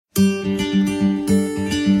So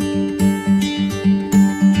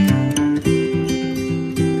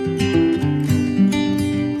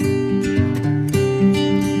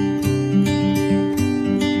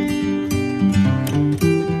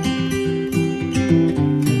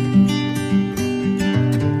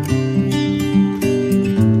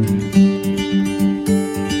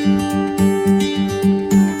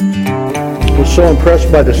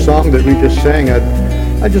impressed by the song that we just sang.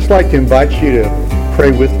 I'd just like to invite you to pray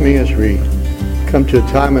with me as we come to a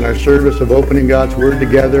time in our service of opening God's Word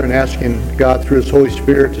together and asking God through His Holy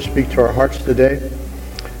Spirit to speak to our hearts today.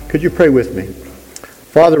 Could you pray with me?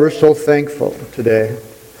 Father, we're so thankful today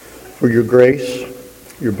for your grace,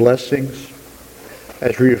 your blessings.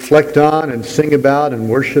 As we reflect on and sing about and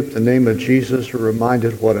worship the name of Jesus, we're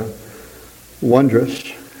reminded what a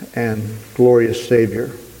wondrous and glorious Savior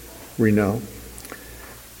we know.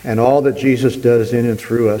 And all that Jesus does in and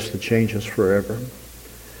through us to change us forever.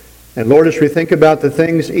 And Lord, as we think about the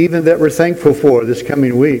things even that we're thankful for this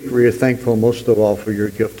coming week, we are thankful most of all for your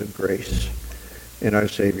gift of grace in our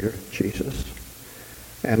Savior, Jesus.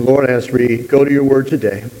 And Lord, as we go to your word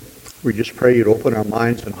today, we just pray you'd open our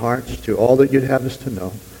minds and hearts to all that you'd have us to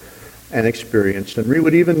know and experience. And we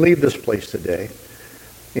would even leave this place today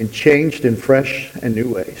changed in fresh and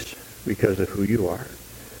new ways because of who you are.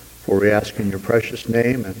 For we ask in your precious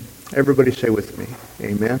name, and everybody say with me,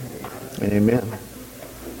 amen and amen.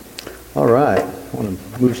 All right, I want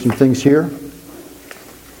to move some things here.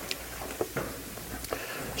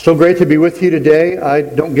 So great to be with you today. I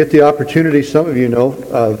don't get the opportunity, some of you know,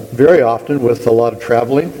 very often with a lot of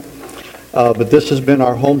traveling. But this has been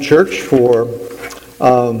our home church for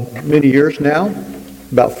many years now,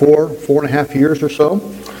 about 4.5 years or so,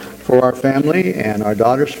 for our family and our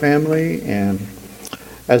daughter's family. And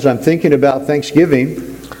as I'm thinking about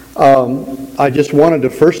Thanksgiving, I just wanted to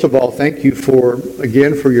first of all thank you for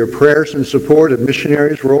your prayers and support of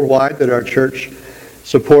missionaries worldwide that our church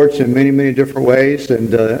supports in many, many different ways.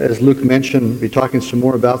 And as Luke mentioned, we'll be talking some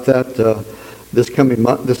more about that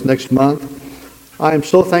this next month. I am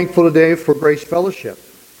so thankful today for Grace Fellowship,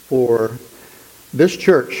 for this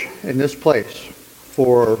church in this place,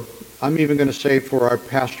 I'm even going to say for our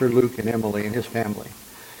pastor Luke and Emily and his family.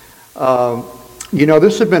 You know,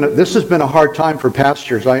 this has been a hard time for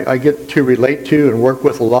pastors. I get to relate to and work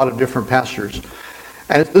with a lot of different pastors.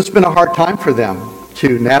 And this has been a hard time for them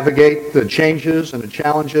to navigate the changes and the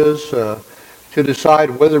challenges, to decide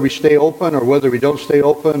whether we stay open or whether we don't stay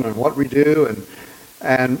open and what we do.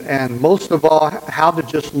 And most of all, how to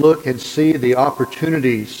just look and see the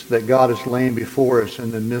opportunities that God is laying before us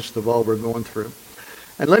in the midst of all we're going through.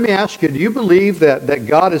 And let me ask you, do you believe that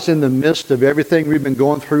God is in the midst of everything we've been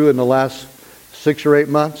going through in the last 6 or 8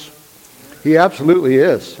 months? He absolutely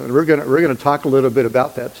is. And we're going to talk a little bit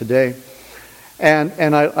about that today.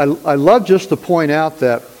 And I love just to point out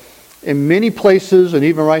that in many places, and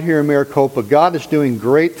even right here in Maricopa, God is doing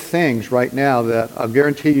great things right now that I'll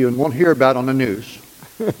guarantee you and won't hear about on the news.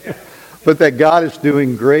 But that God is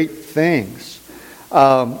doing great things.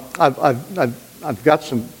 I've got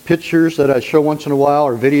some pictures that I show once in a while,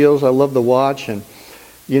 or videos I love to watch, and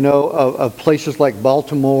of places like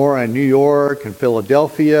Baltimore and New York and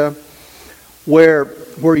Philadelphia, where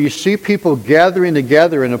you see people gathering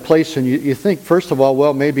together in a place, and you think, first of all,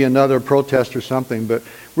 well, maybe another protest or something, but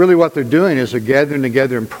really what they're doing is they're gathering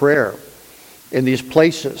together in prayer in these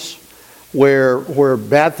places where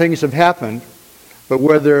bad things have happened, but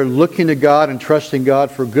where they're looking to God and trusting God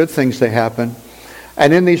for good things to happen.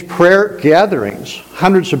 And in these prayer gatherings,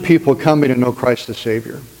 hundreds of people coming to know Christ as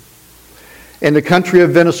Savior. In the country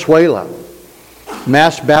of Venezuela,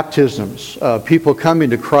 mass baptisms, people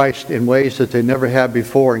coming to Christ in ways that they never had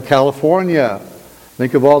before. In California,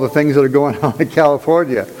 think of all the things that are going on in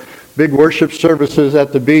California. Big worship services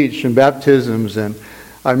at the beach and baptisms. And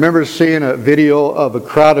I remember seeing a video of a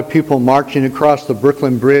crowd of people marching across the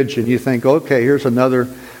Brooklyn Bridge, and you think, okay, here's another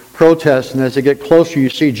protest. And as they get closer,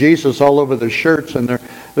 you see Jesus all over their shirts, and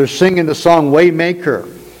they're singing the song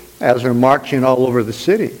Waymaker as they're marching all over the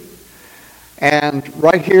city. And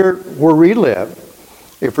right here where we live,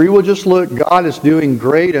 if we will just look, God is doing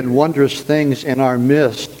great and wondrous things in our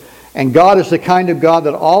midst. And God is the kind of God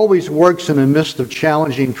that always works in the midst of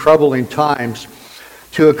challenging, troubling times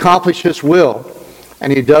to accomplish His will.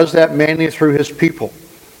 And He does that mainly through His people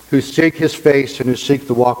who seek His face and who seek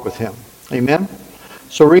to walk with Him. Amen?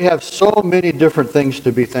 So we have so many different things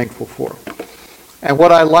to be thankful for. And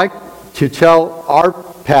what I like to tell our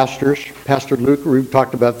pastors, Pastor Luke, we've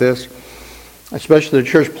talked about this, especially the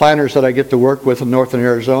church planners that I get to work with in northern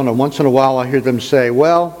Arizona, once in a while I hear them say,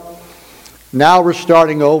 well, now we're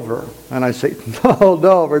starting over. And I say,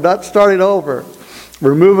 no, we're not starting over.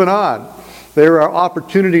 We're moving on. There are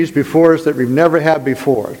opportunities before us that we've never had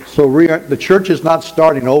before. So the church is not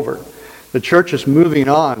starting over. The church is moving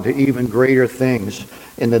on to even greater things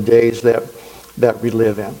in the days that we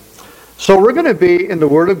live in. So we're going to be in the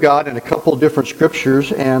Word of God in a couple of different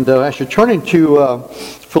scriptures. And as you're turning to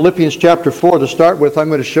Philippians chapter 4 to start with, I'm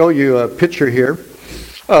going to show you a picture here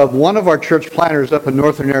of one of our church planters up in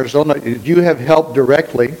northern Arizona that you have helped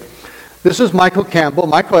directly. This is Michael Campbell.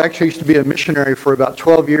 Michael actually used to be a missionary for about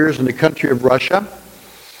 12 years in the country of Russia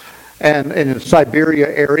and in the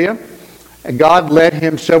Siberia area. And God led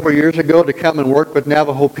him several years ago to come and work with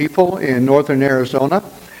Navajo people in northern Arizona.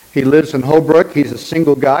 He lives in Holbrook. He's a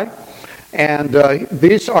single guy. And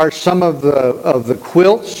these are some of the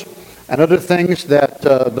quilts and other things that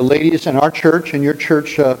the ladies in our church and your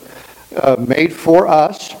church made for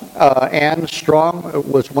us. Ann Strong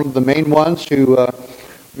was one of the main ones who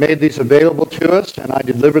made these available to us, and I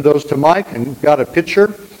delivered those to Mike and got a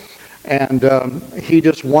picture. And he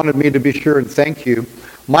just wanted me to be sure and thank you.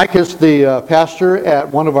 Mike is the pastor at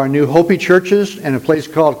one of our new Hopi churches in a place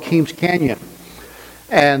called Keams Canyon.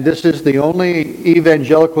 And this is the only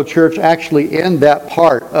evangelical church actually in that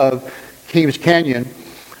part of Keams Canyon.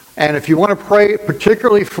 And if you want to pray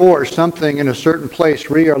particularly for something in a certain place,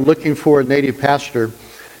 we are looking for a native pastor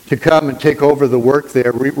to come and take over the work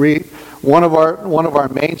there. One of our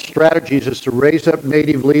main strategies is to raise up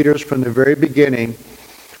native leaders from the very beginning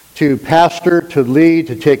to pastor, to lead,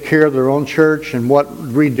 to take care of their own church. And what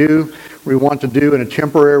we do, we want to do in a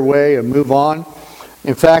temporary way and move on.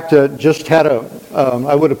 In fact, just had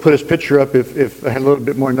I would have put his picture up if I had a little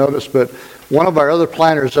bit more notice, but one of our other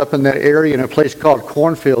planters up in that area in a place called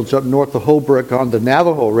Cornfields up north of Holbrook on the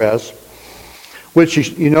Navajo res, which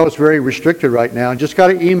you know is very restricted right now, just got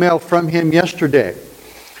an email from him yesterday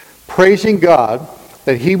praising God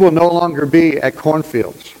that he will no longer be at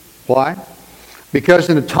Cornfields. Why? Because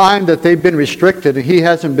in the time that they've been restricted and he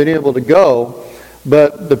hasn't been able to go,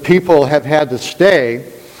 but the people have had to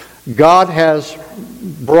stay, God has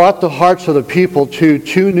brought the hearts of the people to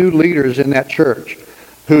two new leaders in that church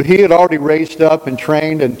who he had already raised up and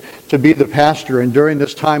trained and to be the pastor. And during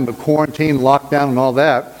this time of quarantine, lockdown, and all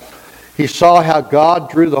that, he saw how God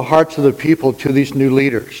drew the hearts of the people to these new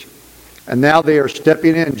leaders. And now they are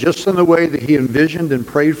stepping in just in the way that he envisioned and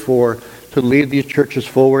prayed for to lead these churches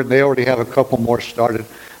forward. They already have a couple more started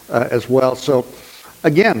as well. So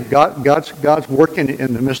again, God's working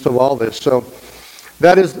in the midst of all this. So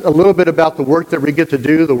that is a little bit about the work that we get to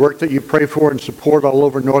do, the work that you pray for and support all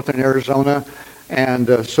over northern Arizona.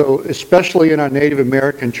 And so especially in our Native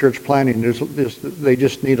American church planting, they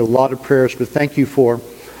just need a lot of prayers. But thank you for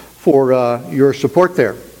your support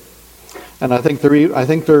there. And I think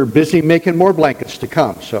they're busy making more blankets to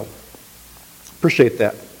come. So appreciate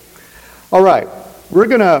that. All right, we're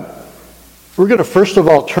gonna first of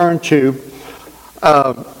all turn to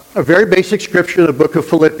a very basic scripture in the book of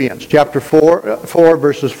Philippians, chapter 4,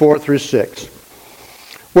 verses 4 through 6,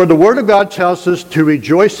 where the Word of God tells us to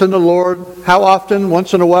rejoice in the Lord. How often?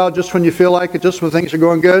 Once in a while, just when you feel like it, just when things are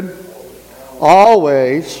going good?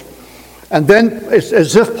 Always. And then it's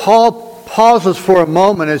as if Paul pauses for a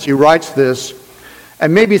moment as he writes this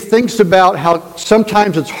and maybe thinks about how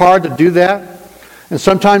sometimes it's hard to do that and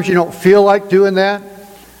sometimes you don't feel like doing that.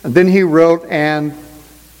 And then he wrote, and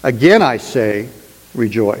again I say,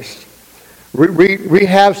 rejoice. We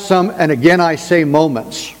have some, and again I say,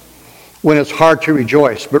 moments when it's hard to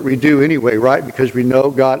rejoice, but we do anyway, right? Because we know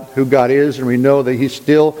God, who God is, and we know that He's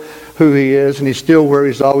still who He is, and He's still where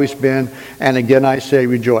He's always been. And again I say,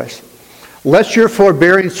 rejoice. Let your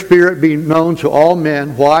forbearing spirit be known to all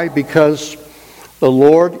men. Why? Because the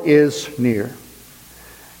Lord is near.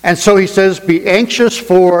 And so he says, be anxious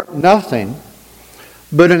for nothing,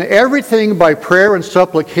 but in everything by prayer and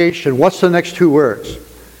supplication. What's the next two words?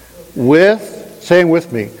 Say them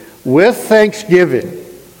with me. With thanksgiving.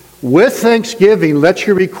 With thanksgiving, let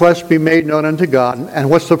your requests be made known unto God. And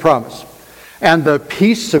what's the promise? And the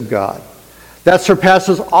peace of God, that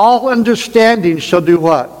surpasses all understanding, shall do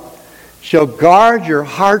what? Shall guard your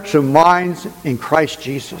hearts and minds in Christ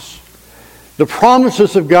Jesus. The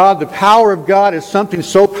promises of God, the power of God is something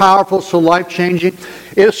so powerful, so life-changing.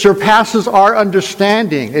 It surpasses our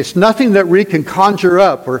understanding. It's nothing that we can conjure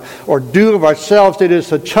up or do of ourselves. It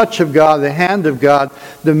is the touch of God, the hand of God,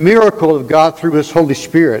 the miracle of God through His Holy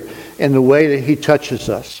Spirit in the way that He touches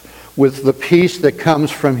us with the peace that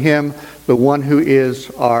comes from Him, the one who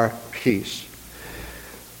is our peace.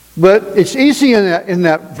 But it's easy in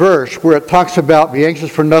that verse where it talks about be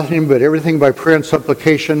anxious for nothing but everything by prayer and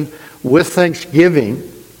supplication with thanksgiving.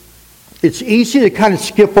 It's easy to kind of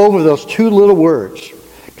skip over those two little words.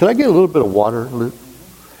 Can I get a little bit of water, Luke?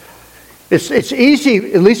 It's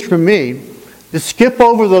easy, at least for me, to skip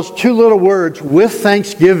over those two little words, with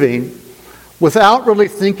thanksgiving, without really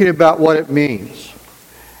thinking about what it means.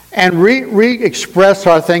 And re-express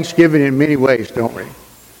our thanksgiving in many ways, don't we?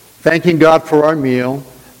 Thanking God for our meal,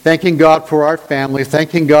 thanking God for our family,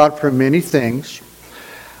 thanking God for many things.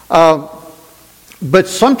 But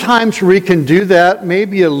sometimes we can do that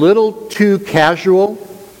maybe a little too casual,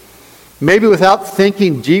 maybe without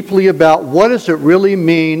thinking deeply about what does it really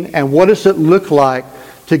mean and what does it look like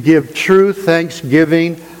to give true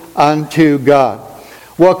thanksgiving unto God.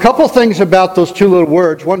 Well, a couple things about those two little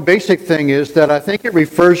words. One basic thing is that I think it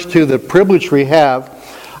refers to the privilege we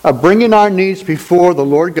have of bringing our needs before the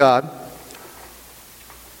Lord God,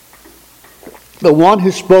 the one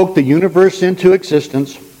who spoke the universe into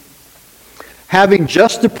existence, having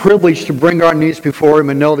just the privilege to bring our needs before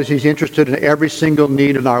Him and know that He's interested in every single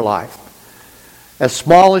need in our life. As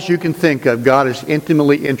small as you can think of, God is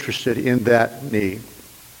intimately interested in that need.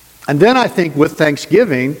 And then I think with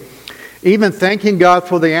thanksgiving, even thanking God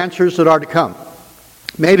for the answers that are to come.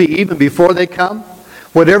 Maybe even before they come,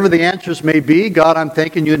 whatever the answers may be, God, I'm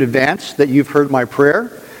thanking you in advance that you've heard my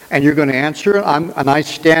prayer and you're going to answer it. And I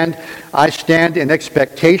stand in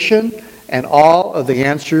expectation and all of the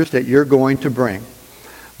answers that you're going to bring.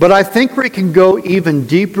 But I think we can go even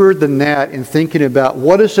deeper than that in thinking about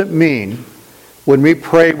what does it mean when we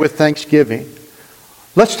pray with thanksgiving.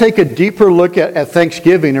 Let's take a deeper look at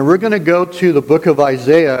thanksgiving, and we're going to go to the book of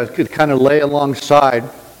Isaiah to kind of lay alongside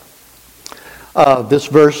this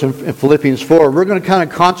verse in Philippians 4. We're going to kind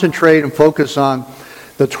of concentrate and focus on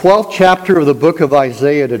the 12th chapter of the book of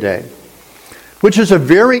Isaiah today, which is a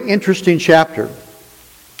very interesting chapter.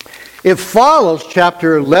 It follows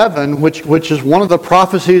chapter 11, which is one of the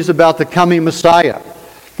prophecies about the coming Messiah,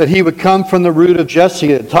 that he would come from the root of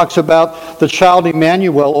Jesse. It talks about the child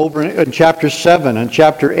Emmanuel over in chapter 7 and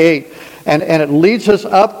chapter 8. And it leads us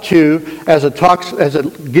up to, as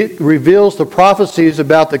it reveals the prophecies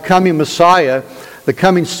about the coming Messiah, the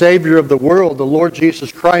coming Savior of the world, the Lord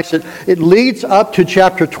Jesus Christ. It leads up to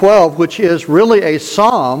chapter 12, which is really a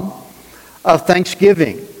psalm of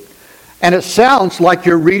thanksgiving. And it sounds like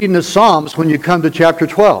you're reading the Psalms when you come to chapter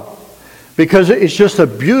 12. Because it's just a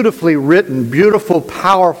beautifully written, beautiful,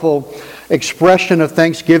 powerful expression of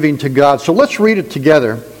thanksgiving to God. So let's read it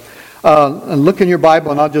together. And look in your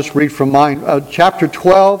Bible, and I'll just read from mine. Chapter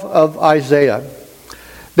 12 of Isaiah.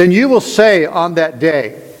 Then you will say on that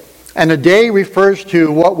day, and the day refers to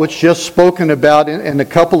what was just spoken about in a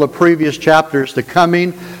couple of previous chapters, the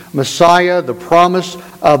coming Messiah, the promise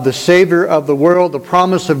of the Savior of the world, the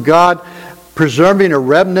promise of God preserving a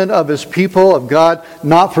remnant of His people, of God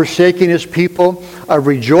not forsaking His people, of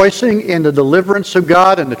rejoicing in the deliverance of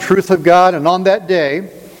God and the truth of God. And on that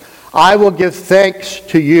day, I will give thanks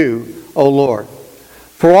to you, O Lord.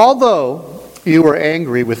 For although you were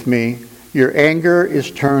angry with me, your anger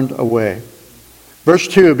is turned away. Verse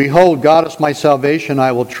 2, behold, God is my salvation.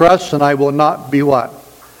 I will trust and I will not be what?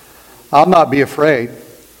 I'll not be afraid.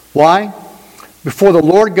 Why? Before the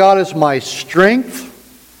Lord God is my strength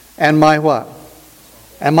and my what?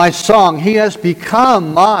 And my song. He has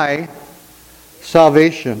become my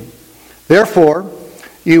salvation. Therefore,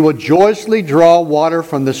 you will joyously draw water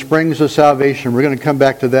from the springs of salvation. We're going to come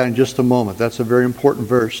back to that in just a moment. That's a very important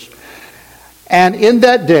verse. And in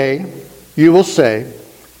that day, you will say,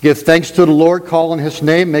 give thanks to the Lord, call on His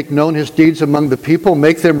name, make known His deeds among the people,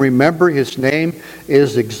 make them remember His name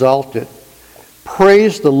is exalted.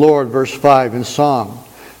 Praise the Lord, verse 5 in song.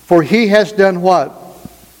 For He has done what?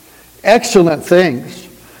 Excellent things.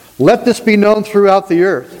 Let this be known throughout the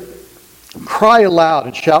earth. Cry aloud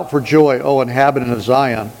and shout for joy, O inhabitant of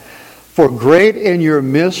Zion. For great in your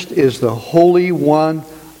midst is the Holy One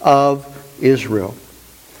of Israel.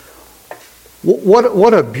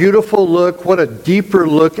 What a beautiful look, what a deeper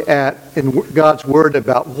look at in God's Word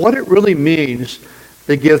about what it really means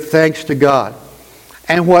to give thanks to God.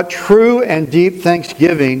 And what true and deep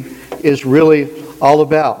thanksgiving is really all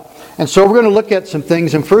about. And so we're going to look at some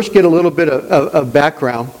things and first get a little bit of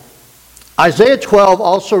background. Isaiah 12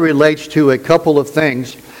 also relates to a couple of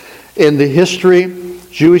things in the history,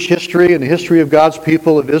 Jewish history, and the history of God's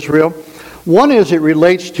people of Israel. One is it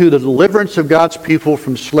relates to the deliverance of God's people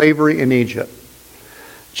from slavery in Egypt.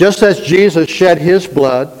 Just as Jesus shed His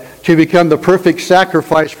blood to become the perfect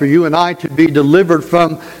sacrifice for you and I to be delivered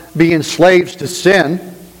from being slaves to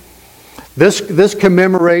sin, this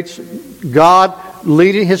commemorates God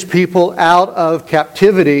leading His people out of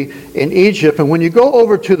captivity in Egypt. And when you go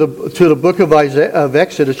over to the book of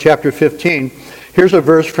Exodus chapter 15, here's a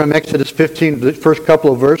verse from Exodus 15, the first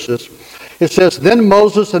couple of verses. It says, Then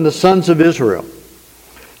Moses and the sons of Israel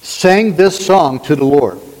sang this song to the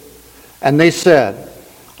Lord. And they said,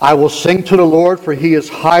 I will sing to the Lord, for he is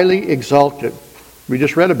highly exalted. We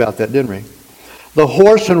just read about that, didn't we? The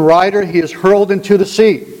horse and rider he is hurled into the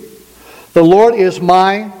sea. The Lord is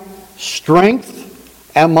my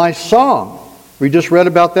strength and my song. We just read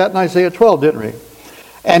about that in Isaiah 12, didn't we?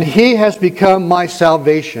 And he has become my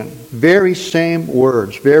salvation. Very same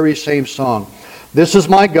words, very same song. This is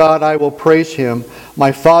my God, I will praise him.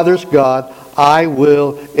 My Father's God, I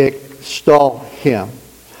will extol him.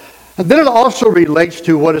 And then it also relates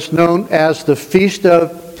to what is known as the Feast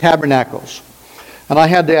of Tabernacles. And I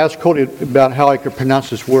had to ask Cody about how I could pronounce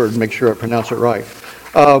this word, make sure I pronounce it right.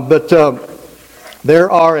 But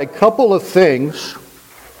there are a couple of things.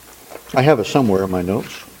 I have it somewhere in my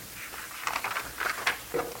notes.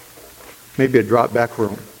 Maybe it dropped back where.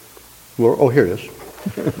 Oh, here it is.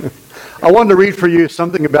 I wanted to read for you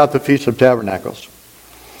something about the Feast of Tabernacles.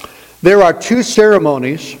 There are two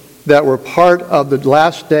ceremonies that were part of the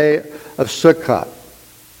last day of Sukkot.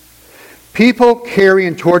 People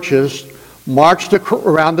carrying torches marched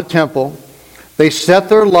around the temple. They set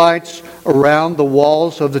their lights around the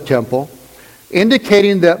walls of the temple,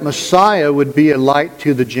 indicating that Messiah would be a light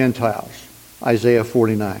to the Gentiles. Isaiah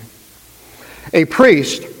 49. A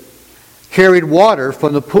priest carried water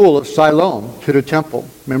from the pool of Siloam to the temple.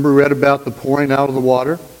 Remember we read about the pouring out of the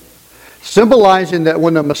water? Symbolizing that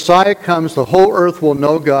when the Messiah comes, the whole earth will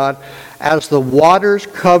know God as the waters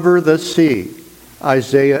cover the sea.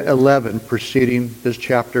 Isaiah 11, preceding this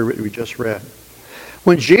chapter we just read.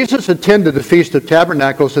 When Jesus attended the Feast of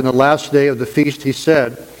Tabernacles in the last day of the feast, he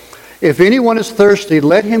said, if anyone is thirsty,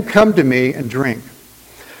 let him come to me and drink.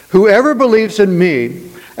 Whoever believes in me,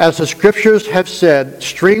 as the scriptures have said,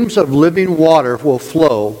 streams of living water will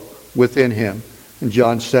flow within him. In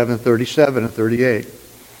John 7:37 and 38.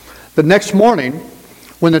 The next morning,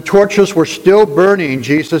 when the torches were still burning,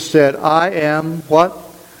 Jesus said, I am what?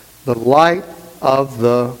 The light of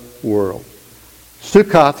the world.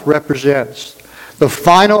 Sukkot represents the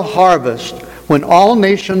final harvest when all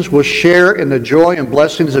nations will share in the joy and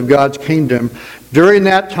blessings of God's kingdom. During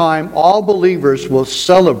that time, all believers will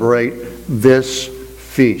celebrate this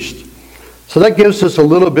feast. So that gives us a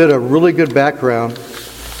little bit of really good background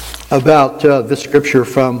about this scripture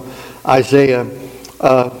from Isaiah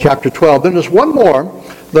chapter 12. Then there's one more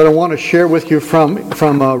that I want to share with you from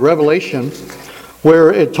Revelation,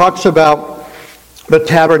 where it talks about the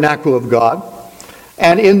tabernacle of God.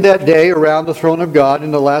 And in that day, around the throne of God, in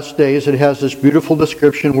the last days, it has this beautiful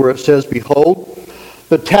description where it says, behold,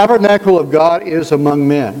 the tabernacle of God is among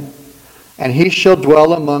men, and he shall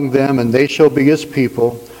dwell among them, and they shall be his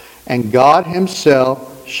people, and God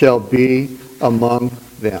himself shall be among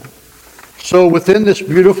them. So within this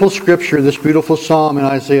beautiful scripture, this beautiful psalm in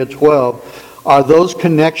Isaiah 12, are those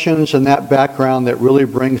connections and that background that really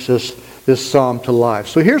brings this psalm to life.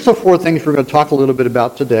 So here's the four things we're going to talk a little bit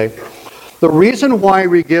about today. The reason why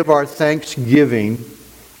we give our thanksgiving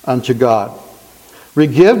unto God. We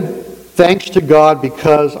give thanks to God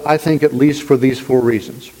because, I think at least for these four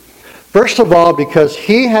reasons. First of all, because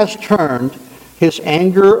he has turned his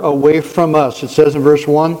anger away from us. It says in verse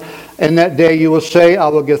 1, in that day you will say, I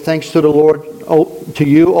will give thanks to the Lord, to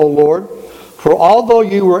you, O Lord. For although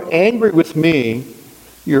you were angry with me,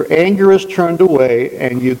 your anger is turned away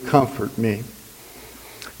and you comfort me.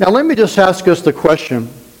 Now let me just ask us the question.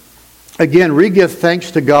 Again, we give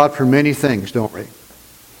thanks to God for many things, don't we?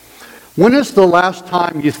 When is the last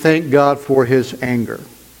time you thank God for his anger?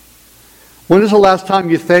 When is the last time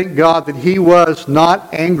you thank God that he was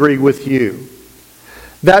not angry with you?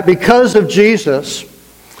 That because of Jesus,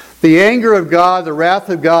 the anger of God, the wrath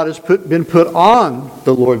of God has been put on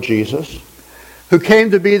the Lord Jesus, who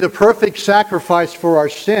came to be the perfect sacrifice for our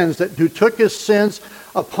sins, who took our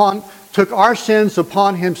sins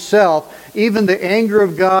upon himself, even the anger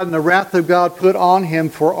of God and the wrath of God put on him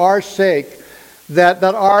for our sake, that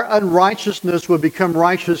our unrighteousness would become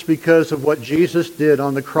righteous because of what Jesus did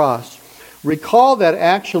on the cross. Recall that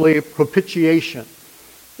actually propitiation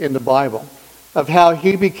in the Bible, of how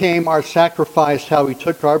he became our sacrifice, how he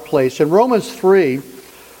took our place. In Romans 3,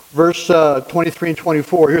 verse 23 and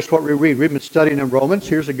 24, here's what we read. We've been studying in Romans.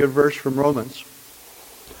 Here's a good verse from Romans.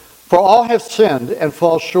 For all have sinned and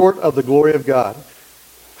fall short of the glory of God,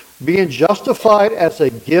 being justified as a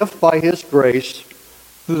gift by his grace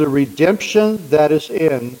through the redemption that is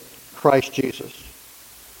in Christ Jesus.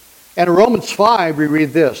 And in Romans 5, we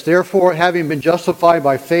read this, therefore, having been justified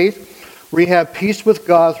by faith, we have peace with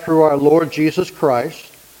God through our Lord Jesus Christ,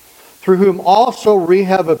 through whom also we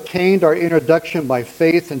have obtained our introduction by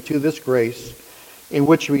faith into this grace, in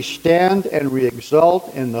which we stand and we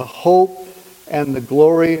exult in the hope and the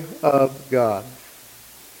glory of God.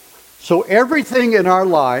 So everything in our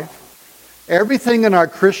life Everything in our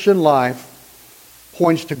Christian life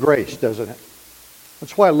points to grace, doesn't it?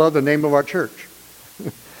 That's why I love the name of our church.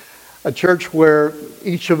 A church where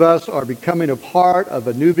each of us are becoming a part of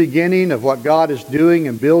a new beginning of what God is doing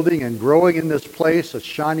and building and growing in this place, a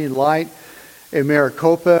shining light in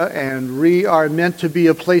Maricopa. And we are meant to be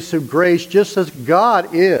a place of grace, just as God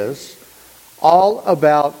is all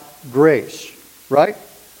about grace, right?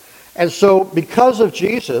 And so because of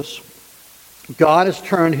Jesus, God has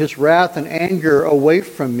turned his wrath and anger away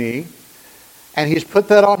from me, and he's put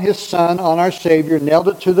that on his Son, on our Savior, nailed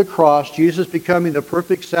it to the cross, Jesus becoming the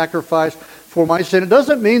perfect sacrifice for my sin. It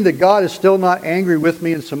doesn't mean that God is still not angry with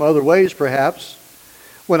me in some other ways, perhaps,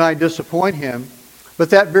 when I disappoint him.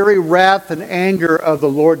 But that very wrath and anger of the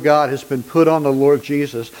Lord God has been put on the Lord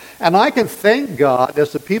Jesus. And I can thank God,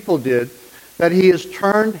 as the people did, that he has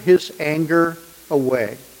turned his anger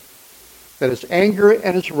away. That his anger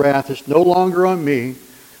and his wrath is no longer on me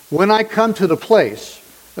when I come to the place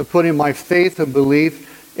of putting my faith and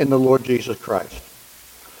belief in the Lord Jesus Christ.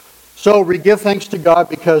 So we give thanks to God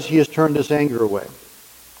because he has turned his anger away.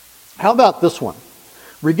 How about this one?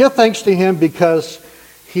 We give thanks to him because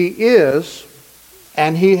he is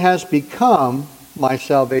and he has become my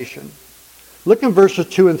salvation. Look in verses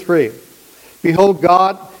 2 and 3. Behold,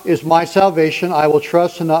 God is my salvation. I will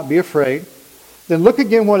trust and not be afraid. Then look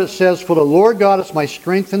again what it says. For the Lord God is my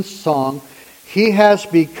strength and song. He has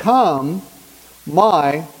become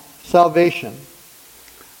my salvation.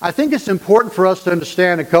 I think it's important for us to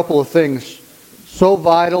understand a couple of things so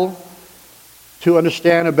vital to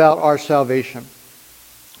understand about our salvation.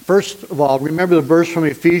 First of all, remember the verse from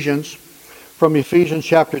Ephesians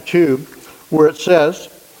chapter 2, where it says,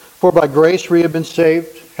 For by grace we have been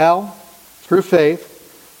saved. How? Through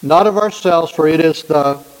faith, not of ourselves, for it is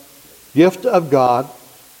the gift of God,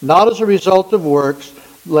 not as a result of works,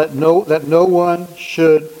 that no one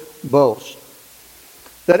should boast.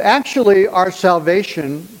 That actually our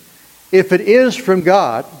salvation, if it is from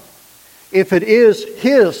God, if it is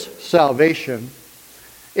his salvation,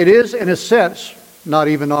 it is in a sense not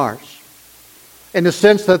even ours. In the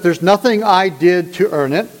sense that there's nothing I did to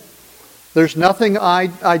earn it. There's nothing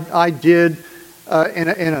I did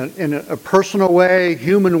in a personal way,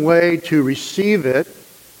 human way to receive it.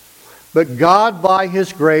 But God, by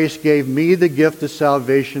his grace, gave me the gift of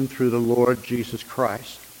salvation through the Lord Jesus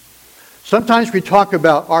Christ. Sometimes we talk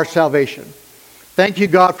about our salvation. Thank you,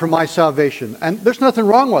 God, for my salvation. And there's nothing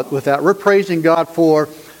wrong with that. We're praising God for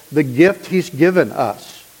the gift he's given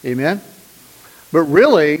us. Amen? But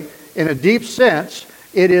really, in a deep sense,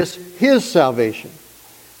 it is his salvation.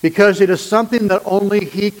 Because it is something that only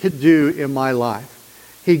he could do in my life.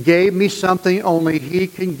 He gave me something only he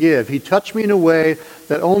can give. He touched me in a way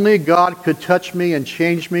that only God could touch me and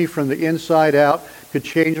change me from the inside out, could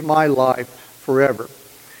change my life forever.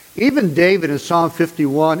 Even David in Psalm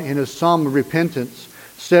 51, in his Psalm of Repentance,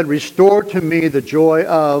 said, Restore to me the joy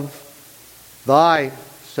of thy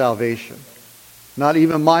salvation. Not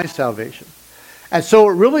even my salvation. And so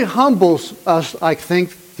it really humbles us, I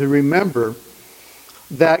think, to remember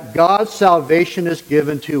that God's salvation is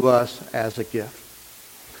given to us as a gift.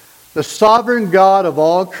 The sovereign God of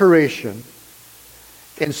all creation,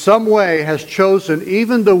 in some way, has chosen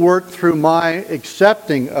even to work through my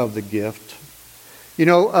accepting of the gift. You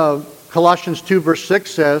know, Colossians 2 verse 6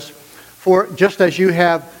 says, For just as you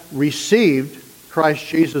have received Christ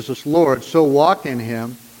Jesus as Lord, so walk in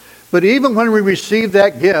him. But even when we received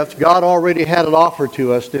that gift, God already had it offered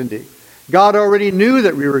to us, didn't he? God already knew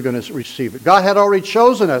that we were going to receive it. God had already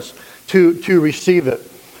chosen us to receive it.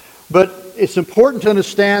 But it's important to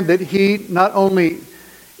understand that he not only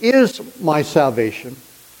is my salvation,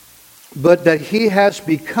 but that he has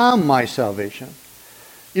become my salvation.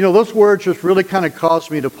 You know, those words just really kind of caused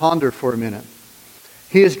me to ponder for a minute.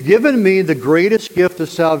 He has given me the greatest gift of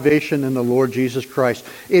salvation in the Lord Jesus Christ.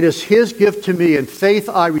 It is his gift to me. In faith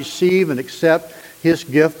I receive and accept his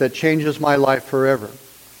gift that changes my life forever.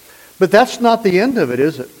 But that's not the end of it,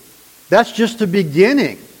 is it? That's just the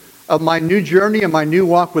beginning of my new journey and my new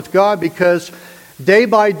walk with God, because day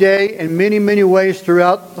by day, in many, many ways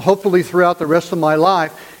hopefully throughout the rest of my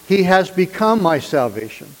life, he has become my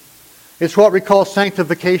salvation. It's what we call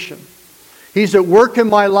sanctification. He's at work in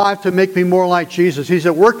my life to make me more like Jesus. He's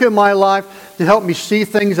at work in my life to help me see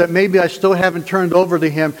things that maybe I still haven't turned over to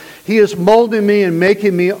him. He is molding me and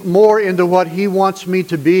making me more into what he wants me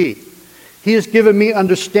to be. He has given me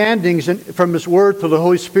understandings from his word through the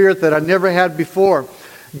Holy Spirit that I never had before.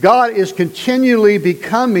 God is continually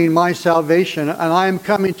becoming my salvation, and I am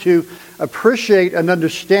coming to appreciate and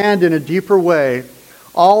understand in a deeper way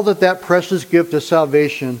all that precious gift of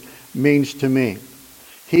salvation means to me.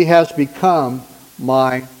 He has become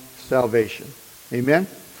my salvation. Amen?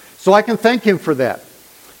 So I can thank Him for that.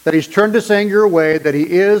 That He's turned His anger away, that He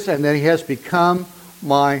is and that He has become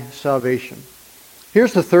my salvation.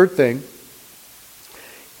 Here's the third thing.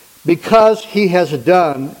 Because He has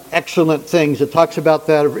done excellent things. It talks about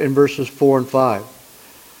that in verses 4 and 5.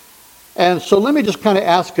 And so let me just kind of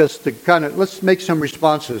ask us to let's make some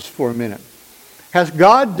responses for a minute. Has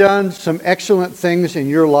God done some excellent things in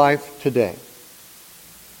your life today?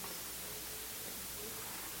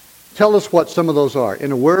 Tell us what some of those are.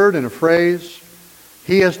 In a word, in a phrase.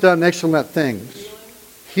 He has done excellent things.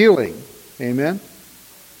 Healing. Amen.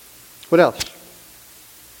 What else?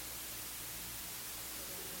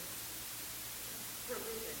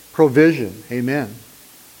 Provision. Amen.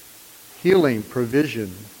 Healing,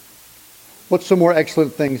 provision. What's some more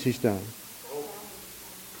excellent things He's done?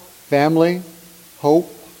 Family, hope.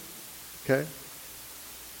 Okay.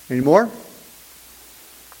 Any more?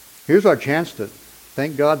 Here's our chance to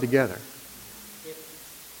thank God together.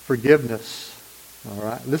 Forgiveness. All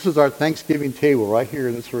right. This is our Thanksgiving table right here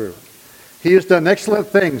in this room. He has done excellent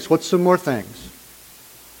things. What's some more things?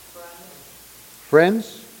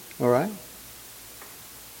 Friends. All right.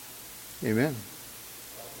 Amen.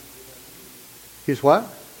 He's what?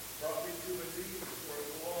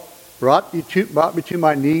 Brought me to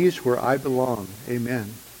my knees where I belong.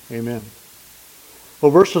 Amen. Amen.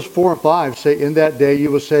 Well, verses 4 and 5 say, in that day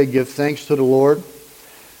you will say, give thanks to the Lord.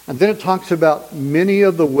 And then it talks about many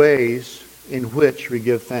of the ways in which we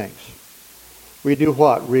give thanks. We do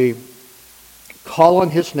what? We call on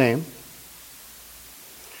His name.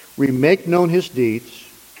 We make known His deeds.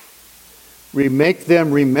 We make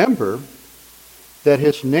them remember that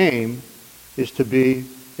His name is to be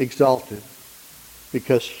exalted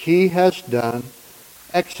because He has done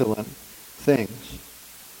excellent things.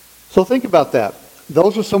 So think about that.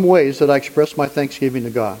 Those are some ways that I express my thanksgiving to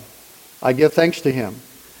God. I give thanks to Him.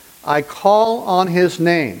 I call on His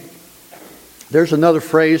name. There's another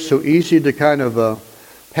phrase so easy to kind of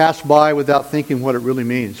pass by without thinking what it really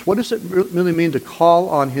means. What does it really mean to call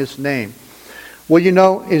on His name? Well, you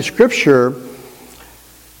know, in Scripture,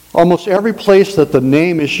 almost every place that the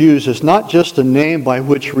name is used is not just a name by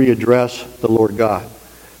which we address the Lord God.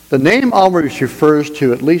 The name always refers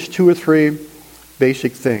to at least 2 or 3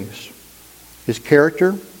 basic things. His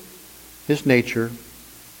character, His nature,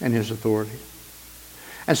 and His authority.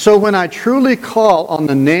 And so when I truly call on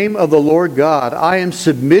the name of the Lord God, I am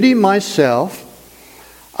submitting myself,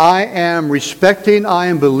 I am respecting, I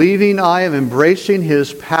am believing, I am embracing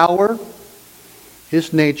His power,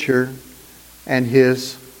 His nature, and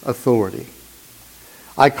His authority.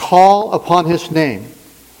 I call upon His name.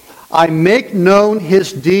 I make known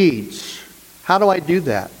His deeds. How do I do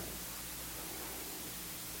that?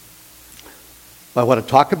 By what I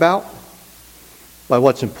talk about, by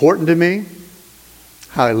what's important to me,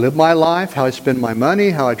 how I live my life, how I spend my money,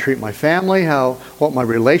 how I treat my family, what my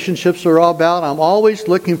relationships are all about. I'm always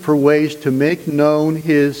looking for ways to make known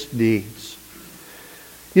His deeds.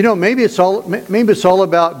 You know, maybe it's all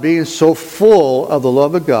about being so full of the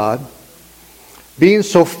love of God, being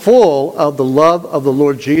so full of the love of the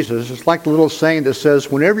Lord Jesus. It's like the little saying that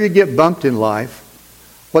says, whenever you get bumped in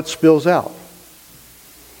life, what spills out?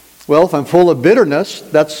 Well, if I'm full of bitterness,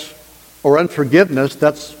 or unforgiveness,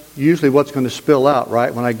 that's usually what's going to spill out,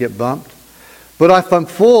 right, when I get bumped. But if I'm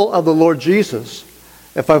full of the Lord Jesus,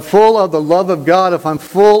 if I'm full of the love of God, if I'm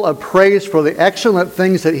full of praise for the excellent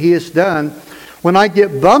things that He has done, when I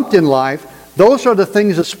get bumped in life, those are the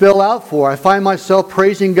things that spill out for. I find myself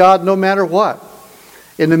praising God no matter what,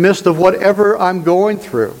 in the midst of whatever I'm going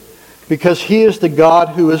through, because He is the God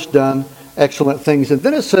who has done excellent things. And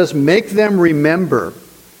then it says, make them remember.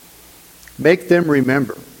 Make them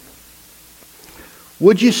remember.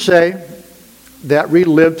 Would you say that we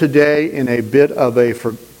live today in a bit of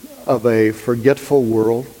a forgetful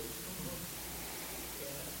world?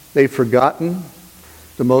 They've forgotten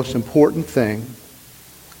the most important thing.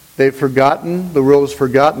 The world has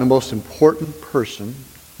forgotten the most important person,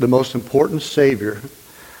 the most important Savior,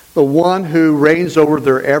 the one who reigns over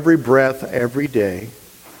their every breath, every day.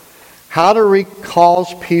 How do we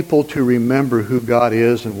cause people to remember who God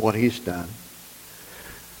is and what He's done?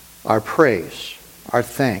 Our praise, our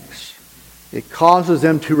thanks. It causes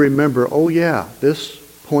them to remember, oh yeah, this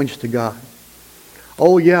points to God.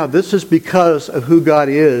 Oh yeah, this is because of who God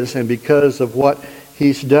is and because of what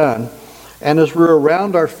He's done. And as we're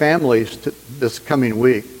around our families this coming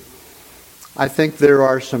week, I think there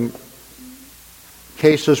are some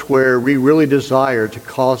cases where we really desire to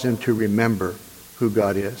cause them to remember who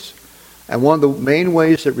God is. And one of the main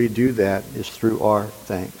ways that we do that is through our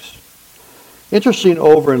thanks. Interesting,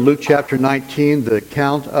 over in Luke chapter 19, the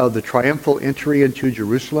account of the triumphal entry into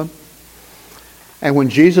Jerusalem. And when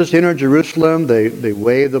Jesus entered Jerusalem, they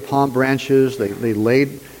waved the palm branches. They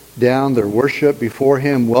laid down their worship before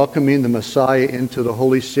him, welcoming the Messiah into the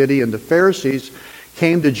holy city. And the Pharisees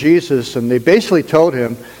came to Jesus and they basically told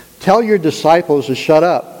him, tell your disciples to shut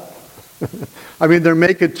up. I mean, they're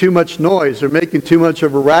making too much noise. They're making too much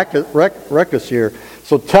of a ruckus here.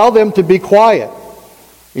 So tell them to be quiet.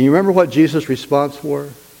 And you remember what Jesus' response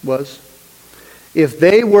was? If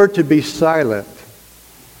they were to be silent,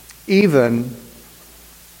 even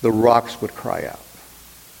the rocks would cry out.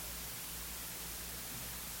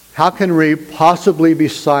 How can we possibly be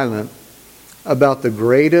silent about the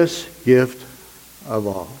greatest gift of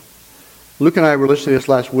all? Luke and I were listening to this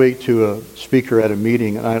last week to a speaker at a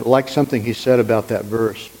meeting, and I liked something he said about that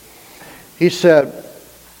verse. He said,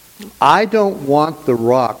 I don't want the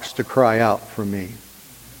rocks to cry out for me.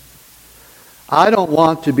 I don't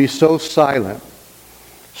want to be so silent,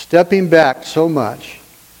 stepping back so much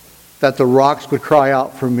that the rocks would cry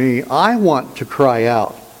out for me. I want to cry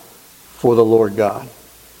out for the Lord God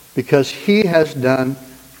because he has done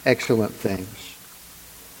excellent things.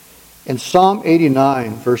 In Psalm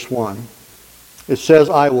 89, verse 1, it says,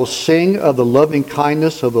 I will sing of the loving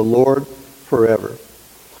kindness of the Lord forever.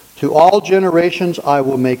 To all generations I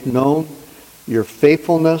will make known your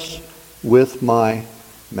faithfulness with my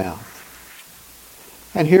mouth.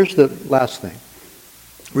 And here's the last thing.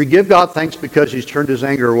 We give God thanks because he's turned his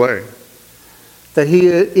anger away. That he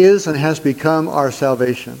is and has become our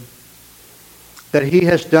salvation. That he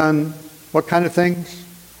has done what kind of things?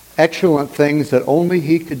 Excellent things that only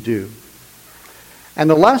he could do. And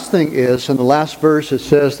the last thing is, in the last verse, it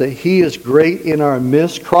says that he is great in our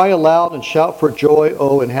midst. Cry aloud and shout for joy,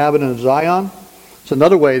 O inhabitant of Zion. It's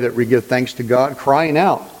another way that we give thanks to God, crying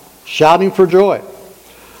out, shouting for joy.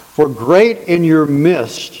 For great in your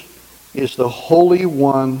midst is the Holy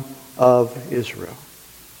One of Israel.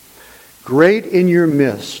 Great in your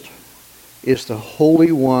midst is the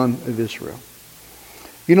Holy One of Israel.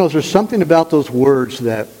 You know, there's something about those words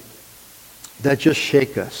that just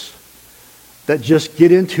shake us, that just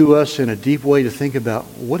get into us in a deep way to think about,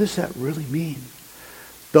 what does that really mean?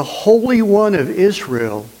 The Holy One of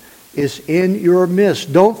Israel is in your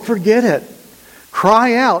midst. Don't forget it.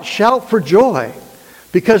 Cry out, shout for joy,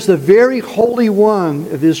 because the very Holy One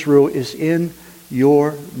of Israel is in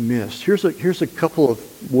your midst. Here's a couple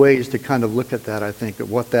of ways to kind of look at that, I think,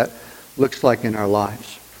 of what that looks like in our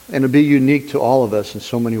lives. And it'll be unique to all of us in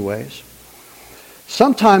so many ways.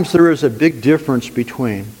 Sometimes there is a big difference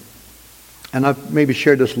between, and I've maybe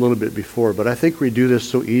shared this a little bit before, but I think we do this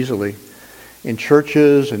so easily in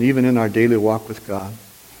churches and even in our daily walk with God.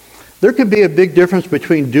 There can be a big difference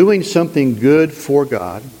between doing something good for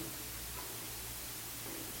God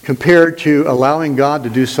compared to allowing God to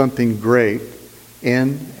do something great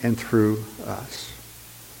in and through us.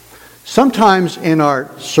 Sometimes in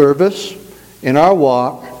our service, in our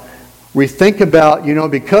walk, we think about,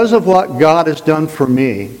 because of what God has done for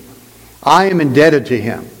me, I am indebted to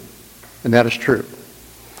him. And that is true.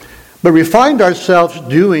 But we find ourselves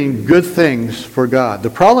doing good things for God. The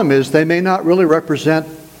problem is they may not really represent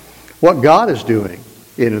what God is doing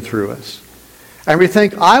in and through us. And we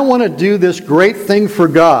think, I want to do this great thing for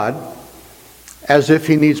God as if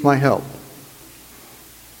he needs my help.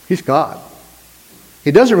 He's God.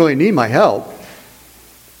 He doesn't really need my help.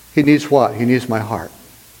 He needs what? He needs my heart.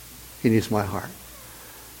 He needs my heart.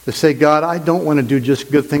 To say, God, I don't want to do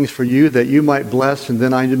just good things for you that you might bless, and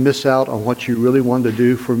then I miss out on what you really want to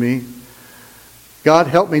do for me. God,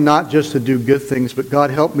 help me not just to do good things, but God,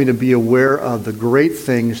 help me to be aware of the great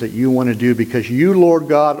things that you want to do, because you, Lord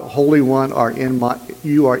God, Holy One,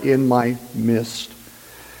 you are in my midst.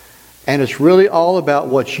 And it's really all about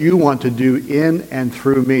what you want to do in and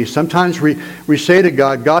through me. Sometimes we say to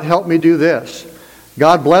God, God, help me do this.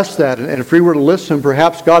 God bless that. And if we were to listen,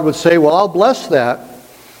 perhaps God would say, well, I'll bless that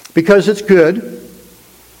because it's good.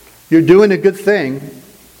 You're doing a good thing.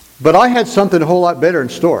 But I had something a whole lot better in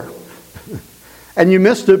store. And you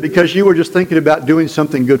missed it because you were just thinking about doing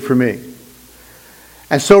something good for me.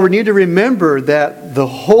 And so we need to remember that the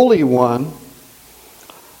Holy One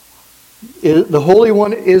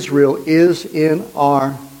Israel is in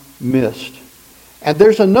our midst. And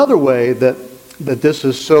there's another way that this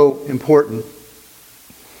is so important.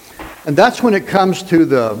 And that's when it comes to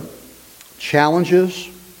the challenges,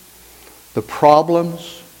 the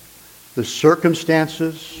problems, the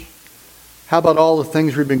circumstances. How about all the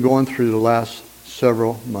things we've been going through the last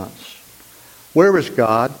several months? Where is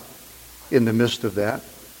God in the midst of that?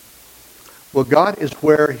 Well, God is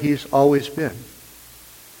where he's always been.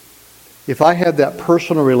 If I have that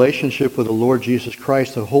personal relationship with the Lord Jesus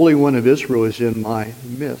Christ, the Holy One of Israel is in my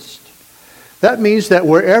midst. That means that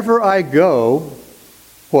wherever I go,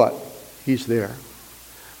 what? He's there.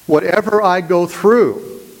 Whatever I go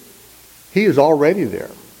through, He is already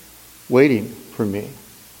there, waiting for me.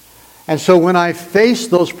 And so when I face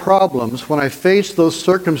those problems, when I face those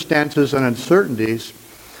circumstances and uncertainties,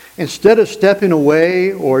 instead of stepping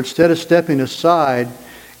away or instead of stepping aside,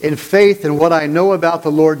 in faith in what I know about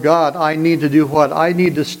the Lord God, I need to do what? I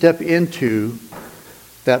need to step into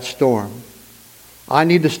that storm. I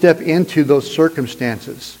need to step into those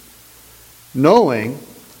circumstances, knowing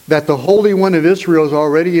that the Holy One of Israel is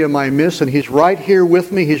already in my midst, and He's right here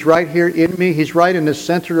with me. He's right here in me. He's right in the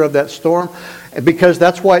center of that storm. Because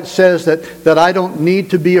that's why it says that I don't need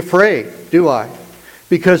to be afraid, do I?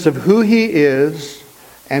 Because of who He is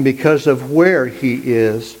and because of where He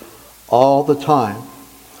is all the time.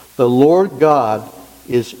 The Lord God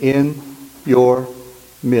is in your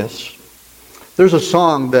midst. There's a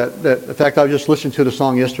song that in fact, I was just listening to the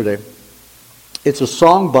song yesterday. It's a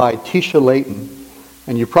song by Tisha Layton,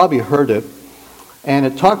 and you probably heard it. And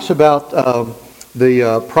it talks about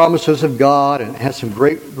the promises of God, and it has some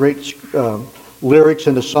great lyrics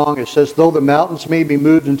in the song. It says, though the mountains may be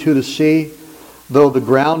moved into the sea, though the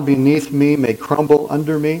ground beneath me may crumble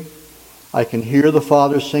under me, I can hear the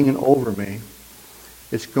Father singing over me,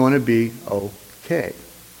 it's going to be okay.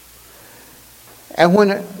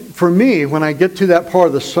 And for me, when I get to that part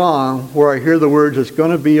of the song where I hear the words, it's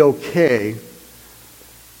going to be okay,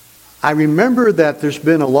 I remember that there's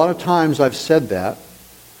been a lot of times I've said that,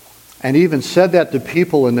 and even said that to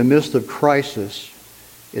people in the midst of crisis.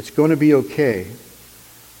 It's going to be okay.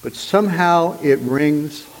 But somehow it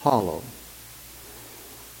rings hollow.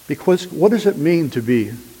 Because what does it mean to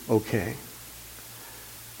be okay?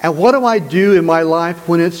 And what do I do in my life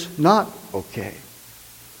when it's not okay?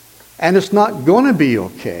 And it's not going to be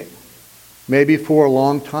okay. Maybe for a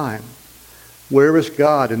long time. Where is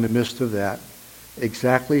God in the midst of that?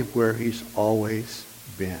 Exactly where He's always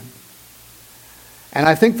been. And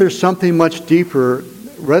I think there's something much deeper.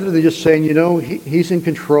 Rather than just saying, He's in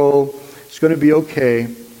control, it's going to be okay.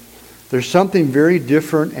 There's something very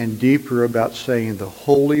different and deeper about saying the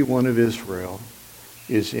Holy One of Israel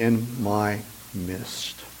is in my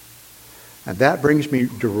midst. And that brings me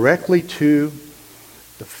directly to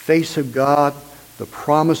the face of God, the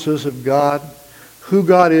promises of God, who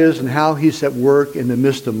God is and how He's at work in the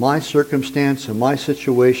midst of my circumstance and my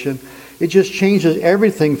situation. It just changes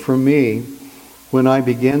everything for me when I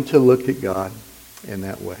begin to look at God in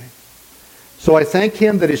that way. So I thank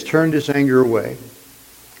Him that He's turned His anger away,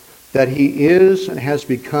 that He is and has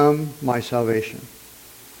become my salvation,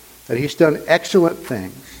 that He's done excellent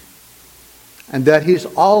things, and that He's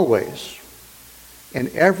always,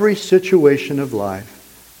 in every situation of life,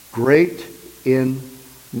 great in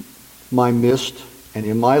my midst and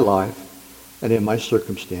in my life and in my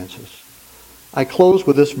circumstances. I close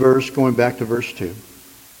with this verse, going back to verse 2.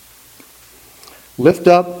 Lift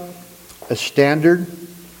up a standard.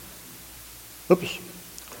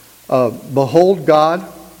 Behold, God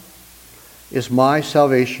is my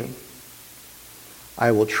salvation.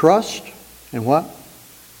 I will trust and what?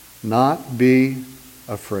 Not be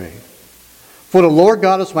afraid. For the Lord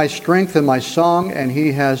God is my strength and my song, and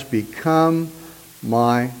He has become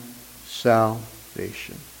my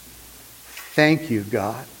salvation. Thank you,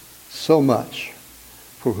 God, so much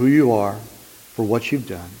for who You are, for what You've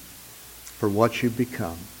done, for what You've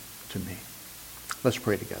become to me. Let's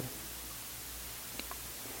pray together.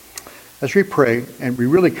 As we pray, and we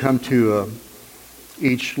really come to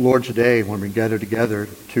each Lord's Day when we gather together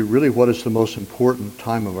to really what is the most important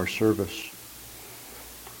time of our service.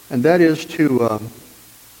 And that is to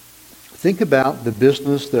think about the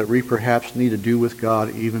business that we perhaps need to do with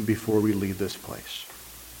God even before we leave this place.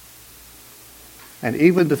 And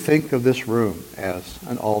even to think of this room as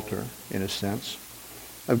an altar, in a sense,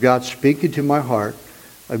 of God speaking to my heart,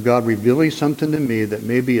 of God revealing something to me that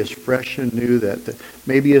maybe is fresh and new, that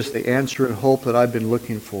maybe is the answer and hope that I've been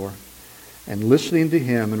looking for, and listening to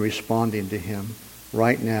Him and responding to Him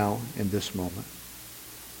right now in this moment.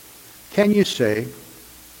 Can you say,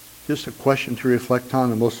 just a question to reflect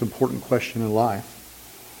on, the most important question in life,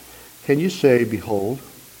 can you say, behold,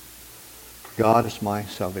 God is my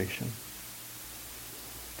salvation?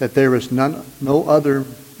 That there is no other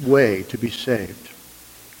way to be saved,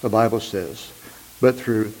 the Bible says, but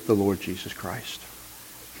through the Lord Jesus Christ.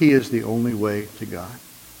 He is the only way to God.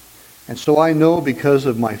 And so I know, because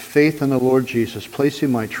of my faith in the Lord Jesus,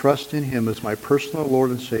 placing my trust in Him as my personal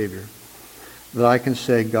Lord and Savior, that I can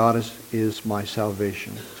say God is my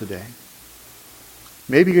salvation today.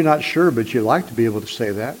 Maybe you're not sure, but you'd like to be able to say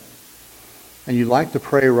that. And you'd like to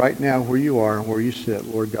pray right now where you are and where you sit,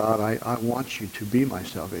 Lord God, I want You to be my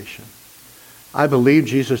salvation. I believe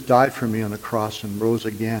Jesus died for me on the cross and rose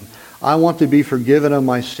again. I want to be forgiven of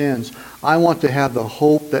my sins. I want to have the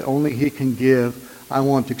hope that only He can give. I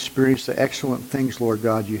want to experience the excellent things, Lord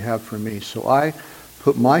God, you have for me. So I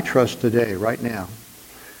put my trust today, right now,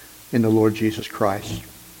 in the Lord Jesus Christ.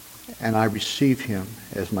 And I receive Him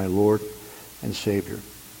as my Lord and Savior.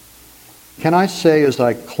 Can I say, as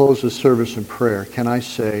I close this service in prayer, can I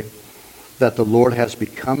say that the Lord has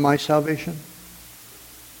become my salvation?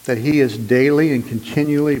 That He is daily and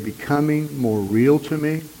continually becoming more real to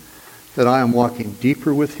me? That I am walking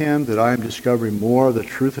deeper with Him? That I am discovering more of the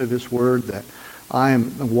truth of His Word? That I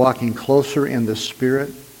am walking closer in the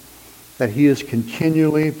Spirit? That He is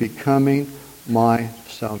continually becoming my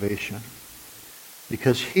salvation?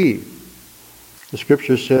 Because He, the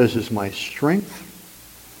Scripture says, is my strength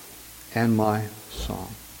and my song.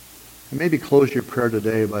 And maybe close your prayer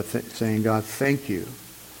today by saying, God, thank you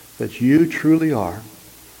that you truly are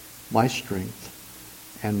my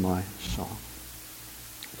strength and my song.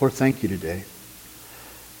 Lord, thank you today.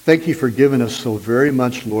 Thank you for giving us so very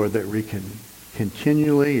much, Lord, that we can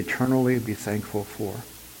continually, eternally be thankful for.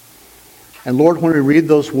 And Lord, when we read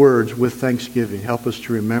those words with thanksgiving, help us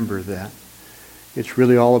to remember that it's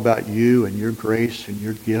really all about you and your grace and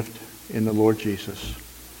your gift in the Lord Jesus.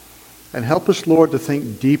 And help us, Lord, to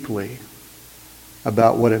think deeply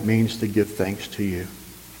about what it means to give thanks to you.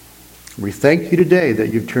 We thank you today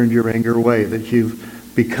that you've turned your anger away, that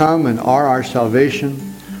you've become and are our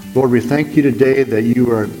salvation. Lord, we thank you today that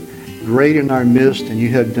you are great in our midst and you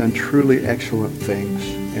have done truly excellent things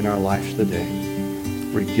in our lives today.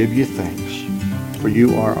 We give you thanks, for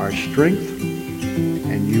you are our strength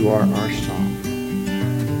and you are our song.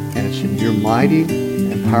 And it's in your mighty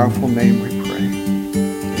and powerful name we pray.